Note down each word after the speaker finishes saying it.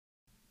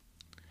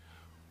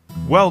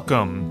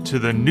Welcome to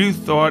the New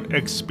Thought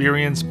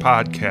Experience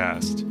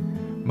podcast.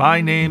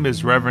 My name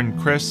is Reverend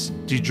Chris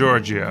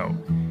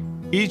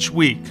DiGiorgio. Each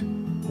week,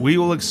 we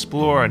will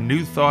explore a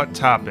New Thought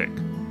topic.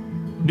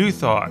 New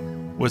Thought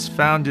was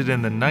founded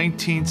in the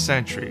 19th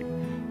century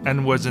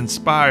and was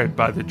inspired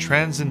by the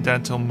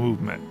Transcendental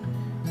Movement.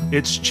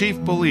 Its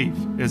chief belief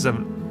is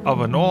of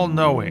an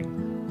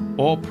all-knowing,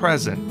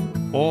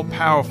 all-present,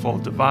 all-powerful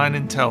divine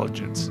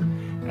intelligence,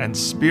 and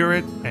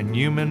spirit and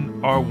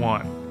human are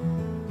one.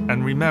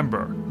 And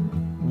remember,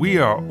 we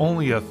are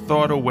only a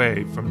thought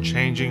away from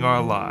changing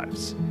our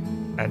lives.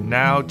 And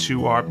now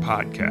to our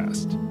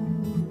podcast.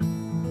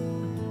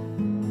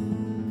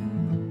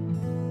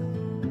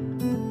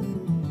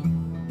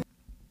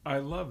 I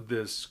love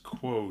this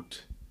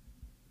quote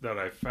that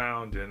I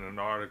found in an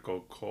article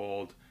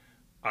called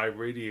I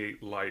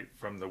Radiate Light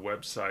from the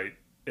website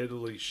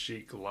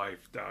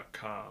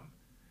ItalyChicLife.com.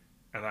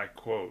 And I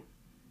quote,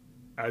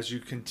 "As you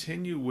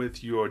continue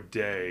with your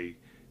day,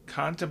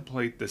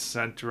 contemplate the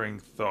centering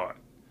thought,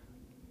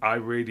 I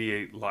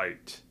radiate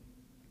light.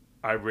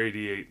 I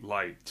radiate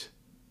light."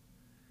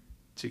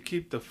 To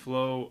keep the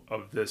flow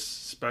of this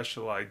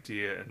special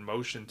idea in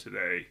motion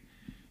today,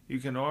 you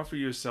can offer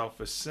yourself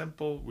a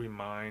simple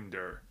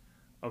reminder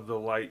of the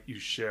light you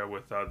share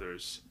with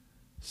others.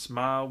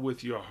 Smile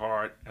with your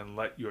heart and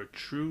let your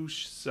true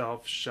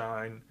self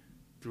shine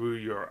through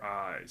your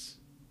eyes.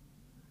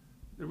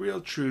 The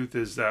real truth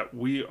is that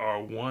we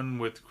are one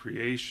with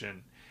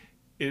creation.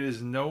 It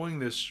is knowing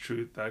this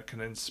truth that can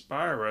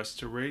inspire us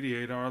to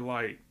radiate our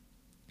light.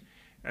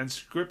 And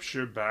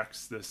Scripture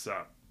backs this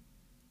up.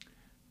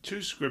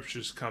 Two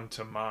scriptures come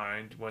to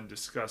mind when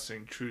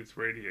discussing truth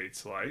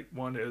radiates light.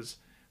 One is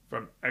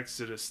from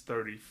Exodus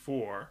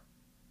 34,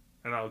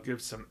 and I'll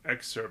give some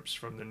excerpts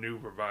from the New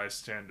Revised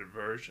Standard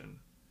Version.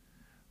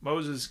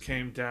 Moses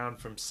came down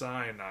from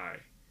Sinai.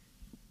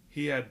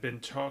 He had been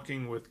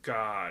talking with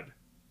God.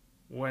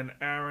 When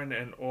Aaron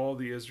and all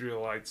the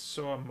Israelites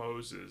saw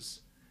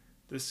Moses,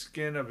 the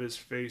skin of his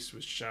face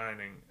was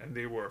shining, and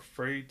they were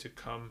afraid to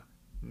come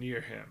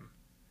near him.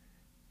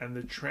 And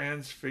the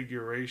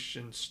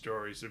transfiguration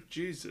stories of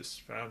Jesus,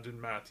 found in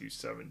Matthew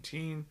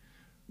 17,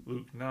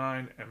 Luke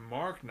 9, and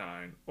Mark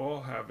 9,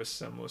 all have a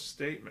similar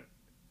statement.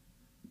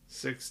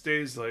 6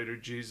 days later,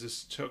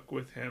 Jesus took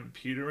with him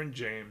Peter and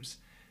James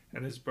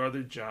and his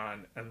brother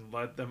John and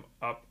led them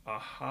up a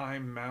high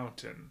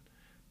mountain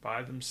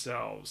by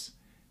themselves,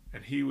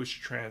 and he was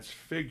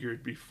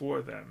transfigured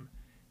before them,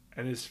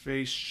 and his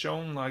face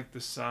shone like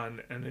the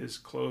sun, and his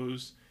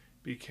clothes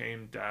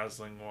became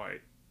dazzling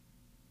white.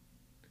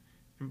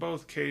 In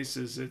both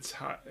cases, it's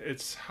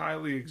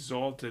highly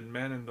exalted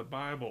men in the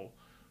Bible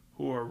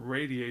who are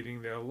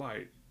radiating their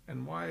light.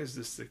 And why is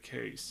this the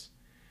case?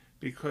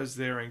 Because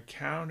their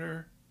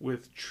encounter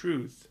with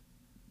truth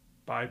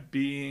by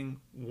being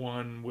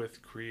one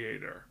with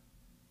Creator.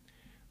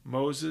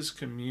 Moses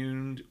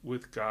communed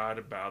with God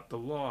about the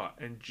law,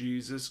 and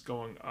Jesus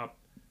going up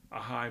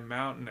a high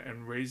mountain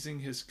and raising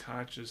his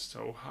conscience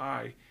so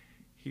high,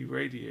 he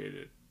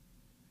radiated.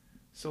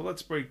 So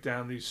let's break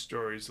down these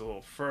stories a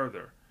little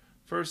further.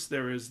 First,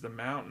 there is the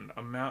mountain.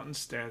 A mountain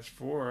stands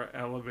for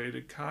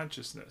elevated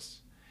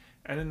consciousness.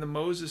 And in the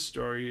Moses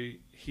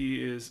story,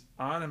 he is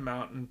on a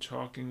mountain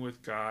talking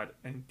with God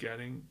and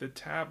getting the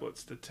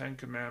tablets, the 10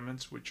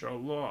 Commandments, which are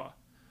law.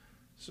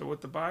 So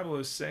what the Bible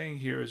is saying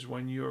here is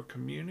when you're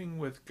communing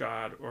with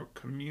God or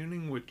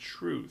communing with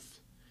truth,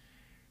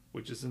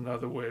 which is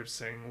another way of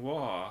saying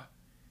law,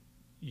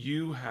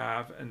 you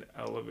have an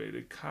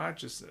elevated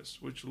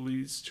consciousness, which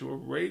leads to a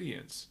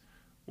radiance,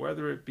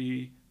 whether it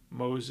be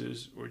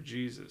Moses or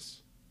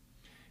Jesus.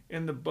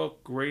 In the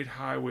book Great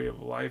Highway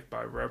of Life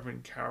by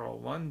Reverend Carol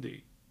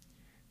Lundy,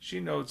 she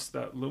notes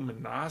that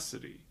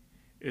luminosity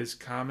is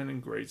common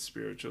in great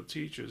spiritual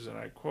teachers, and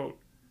I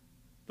quote,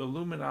 "The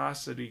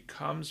luminosity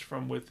comes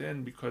from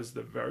within because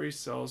the very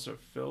cells are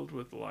filled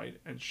with light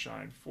and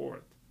shine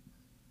forth."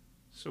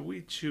 So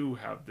we too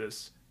have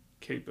this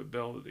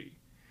capability.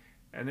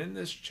 And in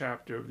this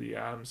chapter of the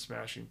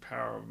atom-smashing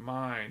power of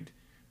mind,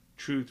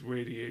 truth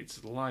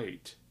radiates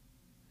light,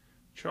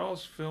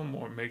 Charles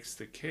Fillmore makes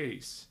the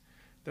case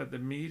that the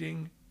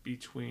meeting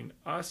between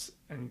us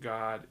and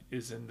God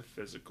is in the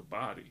physical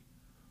body.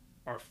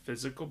 Our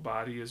physical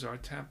body is our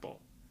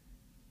temple.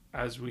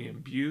 As we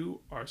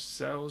imbue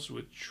ourselves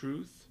with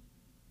truth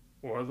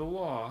or the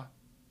law,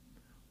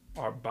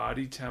 our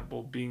body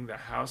temple being the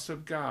house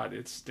of God,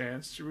 it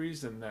stands to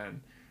reason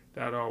then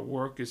that our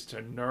work is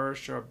to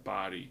nourish our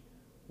body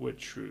with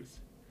truth,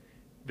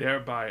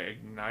 thereby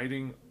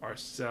igniting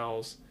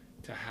ourselves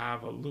to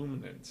have a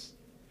luminance.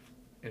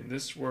 In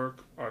this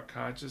work, our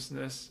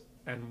consciousness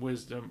and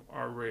wisdom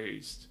are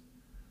raised.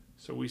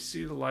 So we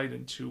see the light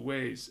in two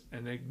ways: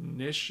 an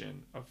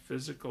ignition of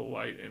physical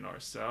light in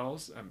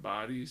ourselves and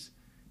bodies,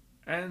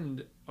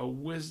 and a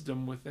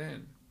wisdom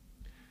within.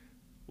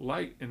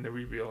 Light in the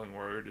revealing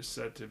word is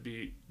said to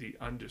be the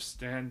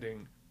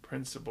understanding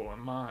principle in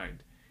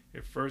mind.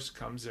 It first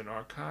comes in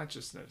our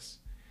consciousness.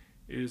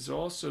 It is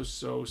also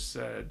so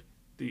said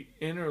the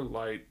inner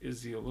light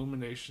is the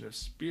illumination of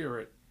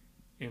spirit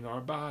in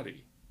our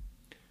body.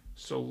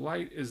 So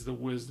light is the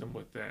wisdom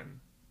within.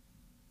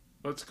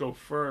 Let's go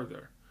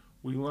further.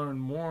 We learn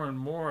more and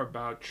more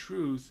about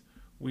truth.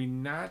 We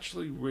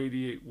naturally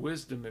radiate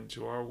wisdom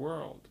into our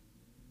world.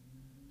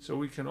 So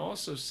we can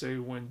also say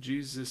when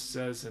Jesus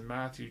says in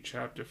Matthew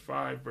chapter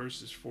 5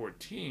 verses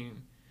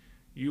 14,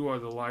 you are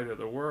the light of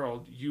the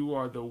world, you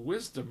are the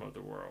wisdom of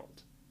the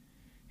world.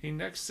 He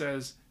next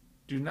says,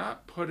 do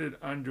not put it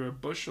under a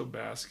bushel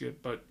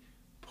basket, but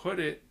put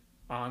it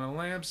on a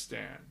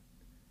lampstand.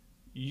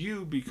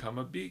 You become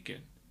a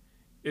beacon.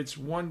 It's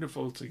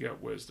wonderful to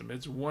get wisdom.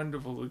 It's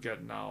wonderful to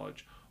get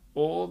knowledge.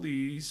 All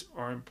these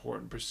are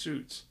important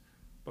pursuits.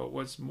 But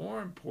what's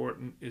more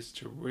important is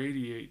to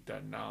radiate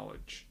that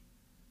knowledge.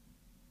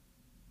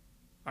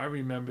 I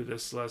remember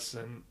this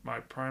lesson my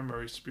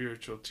primary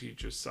spiritual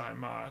teacher, Sai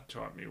Ma,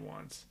 taught me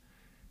once,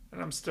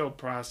 and I'm still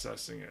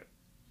processing it.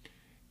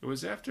 It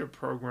was after a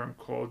program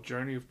called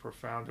Journey of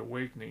Profound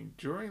Awakening.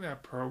 During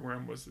that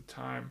program was the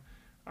time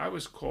I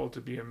was called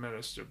to be a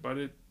minister, but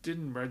it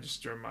didn't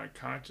register in my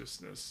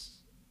consciousness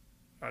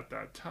at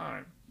that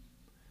time.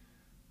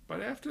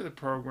 But after the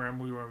program,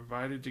 we were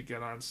invited to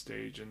get on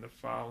stage in the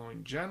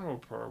following general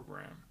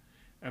program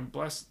and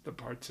bless the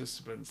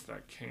participants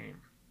that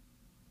came.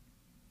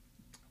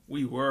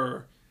 We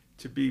were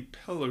to be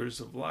pillars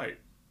of light.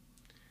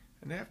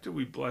 And after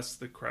we blessed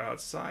the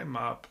crowd, Sai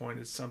Ma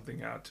pointed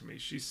something out to me.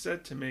 She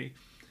said to me,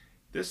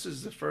 this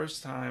is the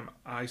first time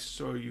I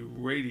saw you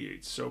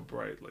radiate so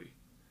brightly.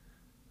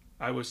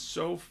 I was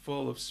so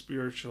full of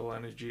spiritual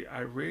energy, I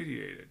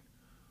radiated.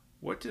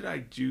 What did I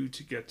do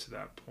to get to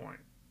that point?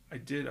 I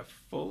did a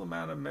full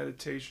amount of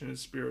meditation and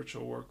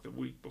spiritual work the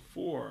week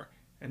before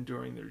and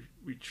during the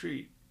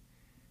retreat.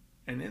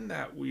 And in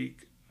that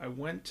week, I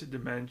went to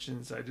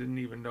dimensions I didn't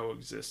even know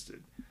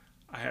existed.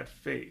 I had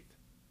faith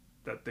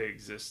that they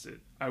existed.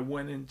 I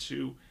went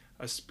into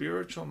a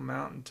spiritual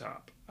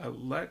mountaintop. I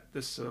let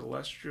the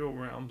celestial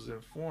realms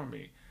inform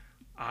me.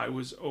 I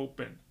was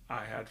open.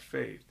 I had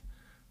faith.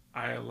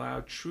 I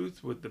allowed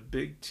truth with the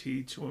big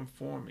T to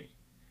inform me.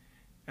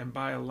 And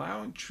by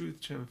allowing truth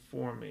to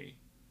inform me,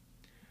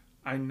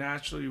 I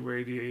naturally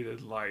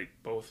radiated light,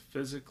 both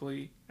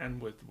physically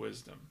and with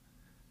wisdom.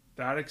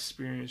 That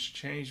experience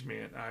changed me,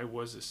 and I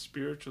was a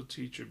spiritual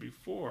teacher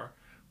before,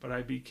 but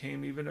I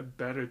became even a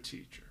better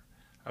teacher.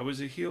 I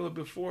was a healer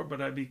before, but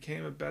I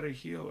became a better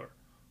healer,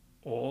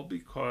 all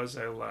because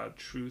I allowed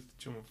truth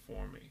to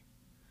inform me.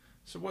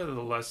 So what are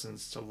the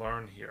lessons to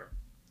learn here?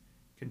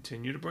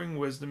 Continue to bring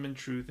wisdom and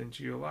truth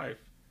into your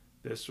life.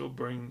 This will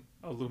bring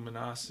a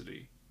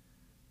luminosity.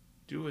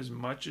 Do as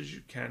much as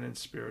you can in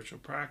spiritual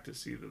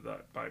practice, either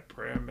by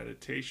prayer,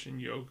 meditation,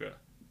 yoga,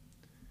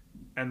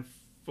 and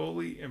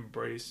fully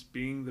embrace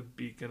being the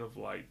beacon of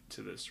light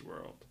to this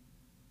world.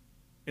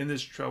 In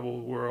this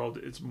troubled world,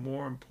 it's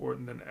more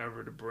important than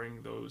ever to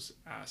bring those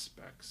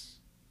aspects.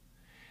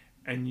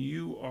 And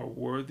you are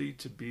worthy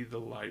to be the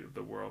light of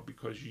the world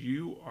because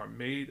you are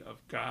made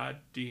of God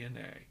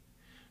DNA.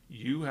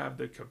 You have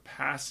the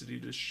capacity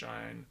to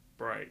shine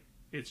bright.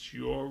 It's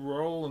your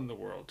role in the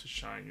world to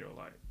shine your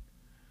light.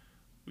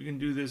 We can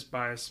do this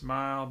by a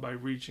smile, by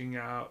reaching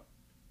out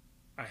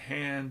a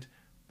hand,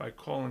 by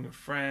calling a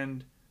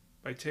friend,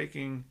 by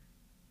talking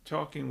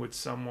with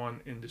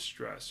someone in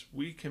distress.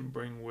 We can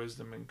bring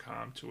wisdom and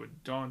calm to a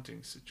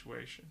daunting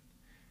situation.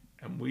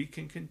 And we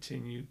can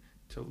continue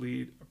to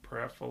lead a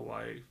prayerful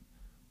life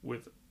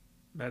with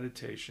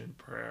meditation,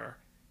 prayer,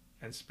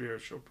 and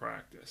spiritual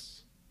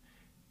practice.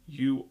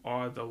 You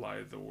are the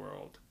light of the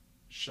world.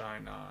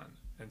 Shine on,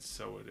 and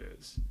so it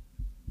is.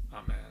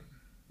 Amen.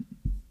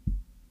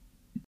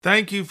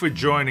 Thank you for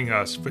joining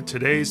us for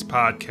today's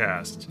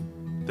podcast.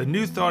 The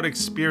New Thought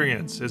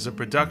Experience is a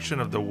production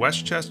of the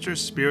Westchester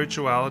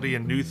Spirituality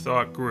and New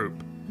Thought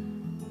Group.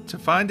 To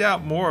find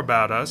out more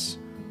about us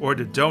or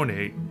to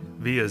donate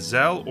via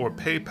Zelle or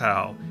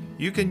PayPal,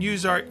 you can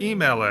use our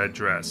email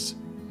address,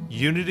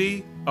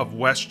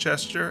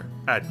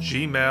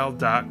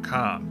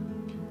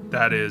 unityofwestchester@gmail.com.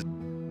 That is